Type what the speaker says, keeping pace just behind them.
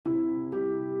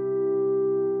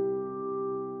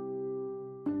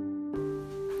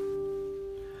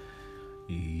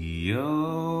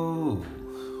Yo,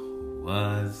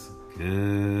 what's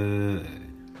good?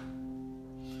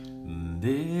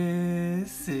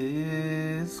 This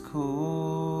is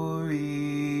Corey.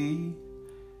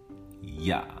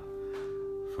 Yeah,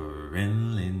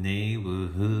 friendly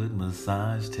neighborhood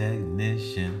massage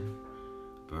technician,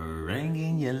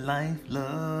 bringing you life,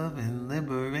 love, and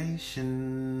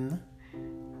liberation.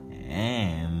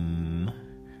 And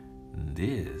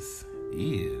this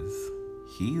is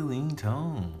Healing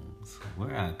Tones,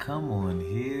 where I come on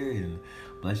here and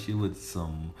bless you with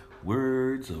some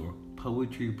words or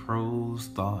poetry, prose,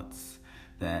 thoughts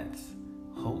that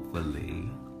hopefully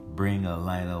bring a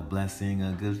light, a blessing,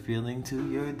 a good feeling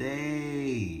to your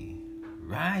day.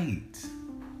 Right?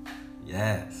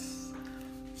 Yes.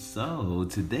 So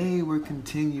today we're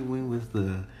continuing with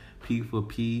the P for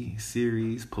P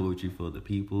series, Poetry for the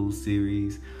People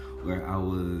series, where I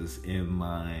was in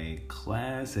my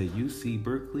class at UC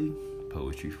Berkeley,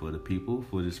 Poetry for the People,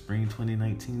 for the spring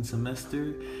 2019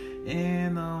 semester.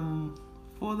 And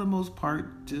for the most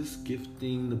part, just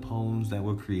gifting the poems that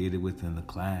were created within the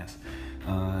class,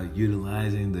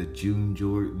 utilizing the June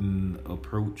Jordan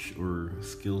approach or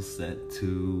skill set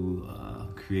to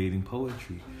creating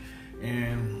poetry.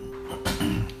 And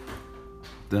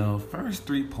the first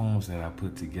three poems that I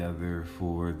put together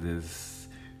for this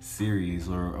series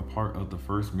are a part of the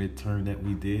first midterm that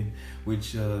we did,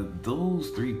 which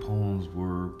those three poems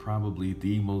were probably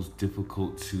the most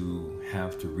difficult to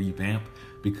have to revamp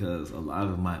because a lot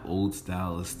of my old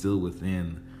style is still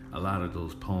within a lot of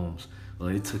those poems. Well,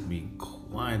 it took me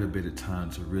quite a bit of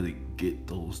time to really get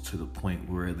those to the point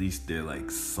where at least they're like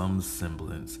some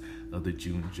semblance of the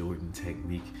June Jordan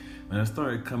technique. When I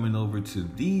started coming over to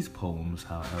these poems,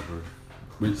 however,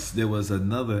 which there was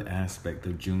another aspect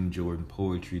of June Jordan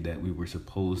poetry that we were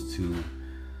supposed to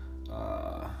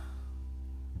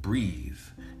breathe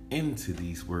into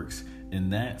these works,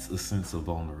 and that's a sense of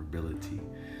vulnerability.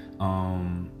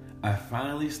 I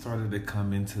finally started to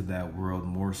come into that world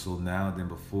more so now than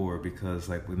before, because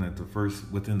like within the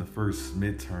first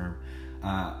midterm,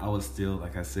 I was still,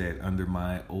 like I said, under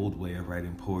my old way of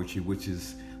writing poetry, which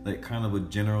is like kind of a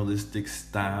generalistic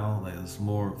style. Like it's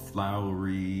more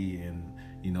flowery, and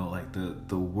you know, like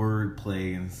the word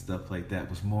play and stuff like that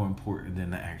was more important than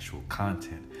the actual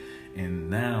content. And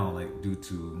now, like due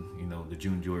to, you know, the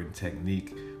June Jordan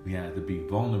technique, we had to be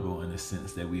vulnerable in the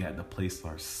sense that we had to place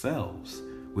ourselves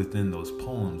within those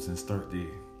poems and start to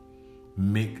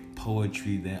make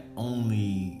poetry that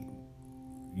only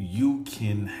you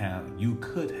could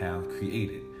have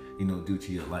created, you know, due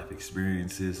to your life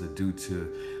experiences or due to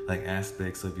like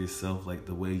aspects of yourself, like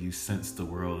the way you sense the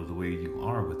world or the way you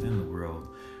are within the world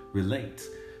relates.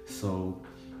 So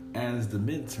as the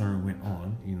midterm went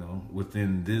on, you know,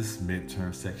 within this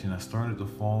midterm section, I started to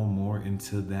fall more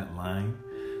into that line.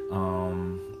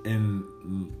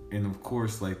 And of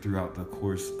course, like throughout the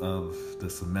course of the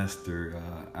semester,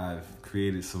 I've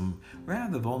created some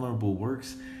rather vulnerable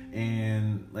works,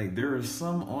 and like there are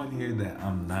some on here that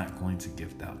I'm not going to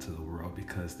gift out to the world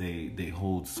because they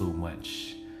hold so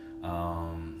much,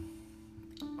 I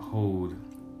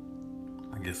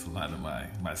guess, a lot of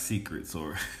my secrets,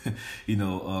 or you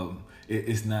know,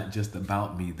 it's not just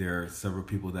about me. There are several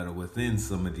people that are within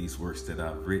some of these works that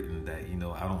I've written that, you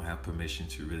know, I don't have permission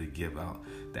to really give out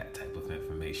that type of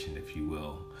information, if you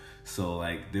will. So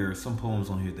like there are some poems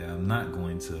on here that I'm not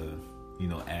going to, you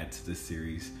know, add to the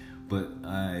series, but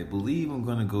I believe I'm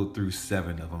going to go through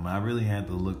 7 of them. I really had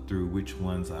to look through which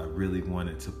ones I really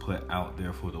wanted to put out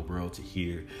there for the world to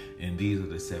hear, and these are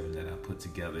the 7 that I put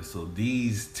together. So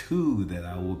these 2 that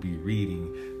I will be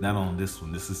reading, not on this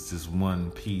one, this is just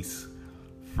one piece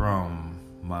from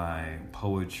my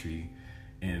poetry,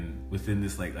 and within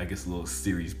this, like, I guess a little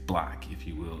series block, if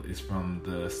you will, is from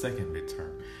the second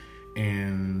midterm.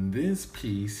 And this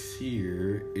piece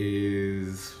here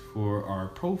is for our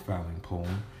profiling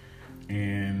poem.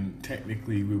 And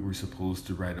technically we were supposed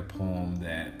to write a poem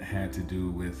that had to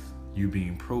do with you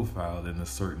being profiled in a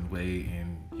certain way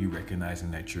and you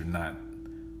recognizing that you're not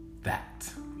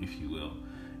that, if you will,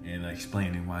 and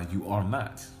explaining why you are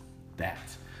not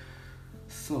that.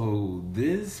 So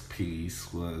this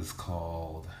piece was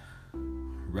called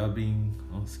Rub Lotion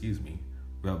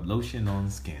on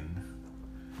Skin,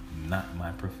 Not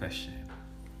My Profession.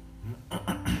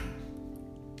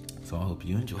 So I hope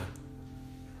you enjoy it.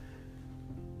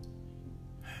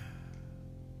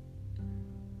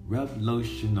 Rub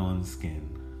lotion on skin,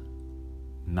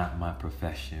 not my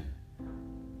profession.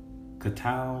 Koh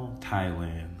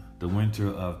Thailand, the winter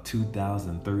of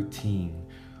 2013.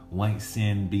 White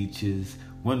sand beaches,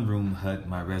 one-room hut,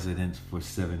 my residence for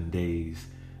 7 days.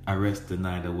 I rest the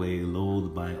night away,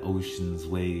 lulled by ocean's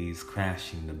waves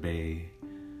crashing the bay.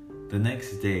 The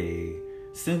next day,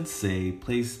 Sensei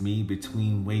placed me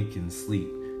between wake and sleep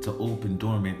to open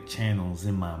dormant channels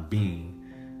in my being.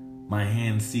 My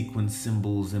hands sequence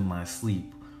symbols in my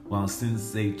sleep, while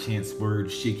Sensei chants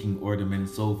words shaking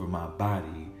ornaments over my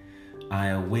body. I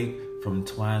awake from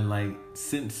twilight.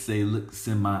 Sensei looks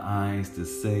in my eyes to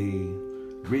say,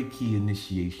 Reiki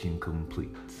initiation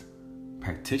complete.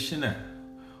 Practitioner,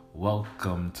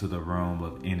 welcome to the realm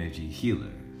of energy healers.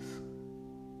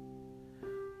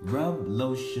 Rub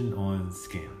lotion on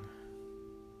skin.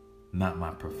 Not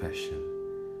my profession.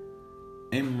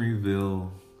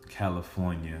 Emeryville,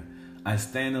 California. I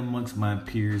stand amongst my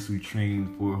peers who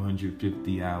trained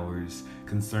 450 hours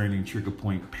concerning trigger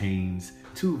point pains,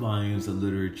 2 volumes of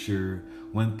literature,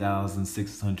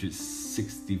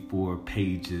 1,664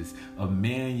 pages of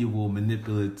manual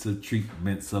manipulative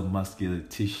treatments of muscular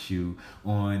tissue.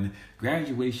 On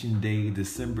graduation day,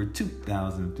 December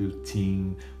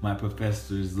 2015, my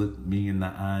professors looked me in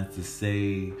the eyes to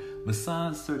say,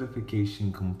 massage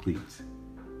certification complete.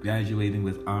 Graduating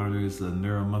with honors of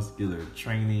neuromuscular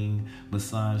training,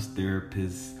 massage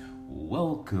therapist,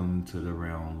 welcome to the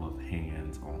realm of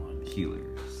hands-on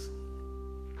healers.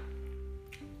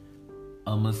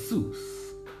 A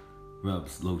masseuse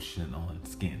rubs lotion on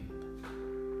skin.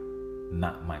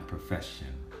 Not my profession.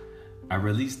 I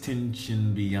release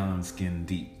tension beyond skin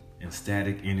deep, and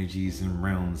static energies in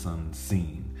realms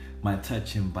unseen. My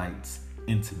touch invites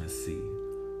intimacy.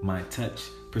 My touch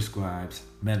prescribes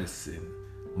medicine.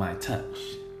 My touch,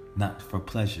 not for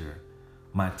pleasure.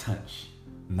 My touch,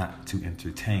 not to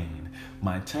entertain.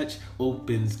 My touch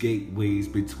opens gateways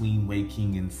between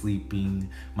waking and sleeping.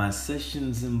 My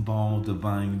sessions involve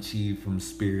divine chi from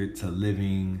spirit to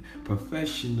living.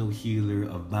 Professional healer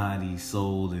of body,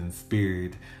 soul, and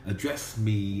spirit. Address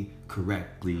me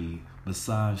correctly.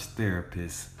 Massage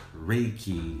therapist,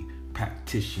 Reiki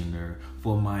practitioner,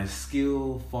 for my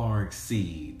skill far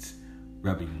exceeds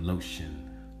rubbing lotion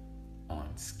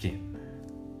on skin.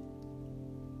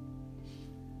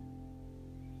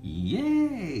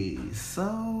 Yay!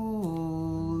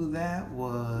 So that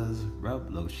was rub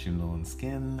lotion on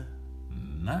skin,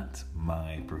 not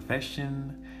my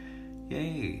profession.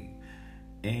 Yay!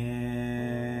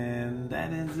 And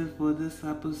that is it for this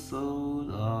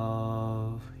episode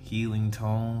of Healing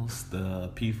Tones,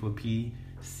 the P4P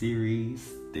series.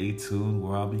 Stay tuned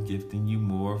where I'll be gifting you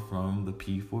more from the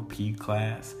P4P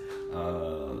class,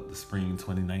 the spring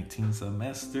 2019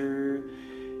 semester.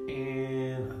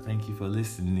 And thank you for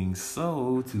listening.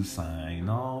 So to sign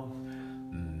off,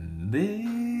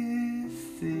 this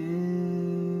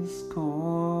is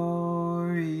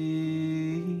Corey.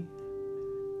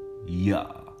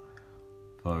 Yeah.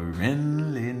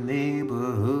 Friendly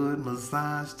neighborhood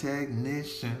massage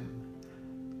technician.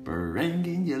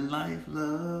 Bringing your life,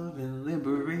 love, and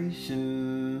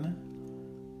liberation.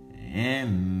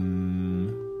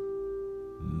 And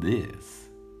this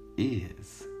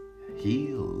is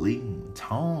Healing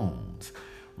Tones,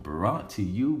 brought to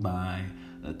you by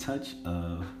A Touch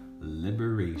of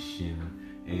Liberation,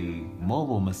 a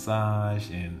mobile massage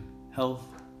and health,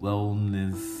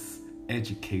 wellness,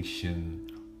 education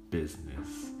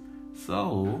business.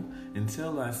 So,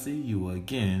 until I see you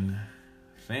again,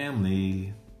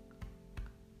 family,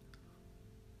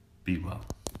 be well.